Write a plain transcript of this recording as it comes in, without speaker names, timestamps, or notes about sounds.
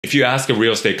If you ask a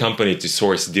real estate company to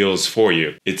source deals for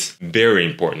you, it's very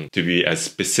important to be as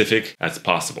specific as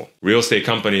possible. Real estate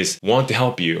companies want to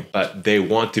help you, but they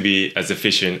want to be as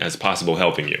efficient as possible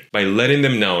helping you. By letting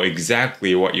them know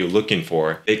exactly what you're looking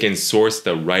for, they can source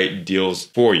the right deals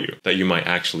for you that you might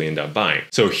actually end up buying.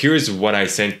 So here's what I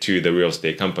sent to the real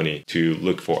estate company to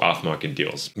look for off-market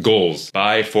deals. Goals: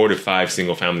 buy 4 to 5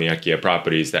 single-family Akiya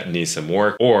properties that need some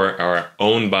work or are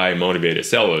owned by motivated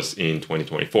sellers in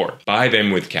 2024. Buy them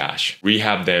with cash,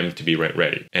 rehab them to be rent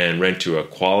ready, and rent to a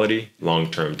quality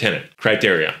long-term tenant.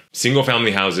 Criteria: single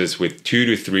family houses with 2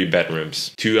 to 3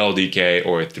 bedrooms, 2 LDK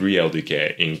or 3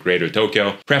 LDK in Greater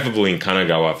Tokyo, preferably in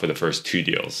Kanagawa for the first 2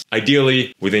 deals.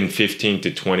 Ideally within 15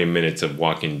 to 20 minutes of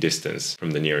walking distance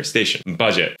from the nearest station.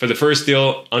 Budget: for the first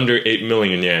deal, under 8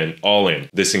 million yen all in.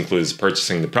 This includes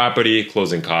purchasing the property,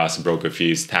 closing costs, broker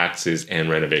fees, taxes, and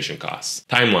renovation costs.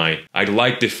 Timeline: I'd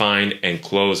like to find and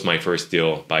close my first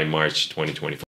deal by March 2024.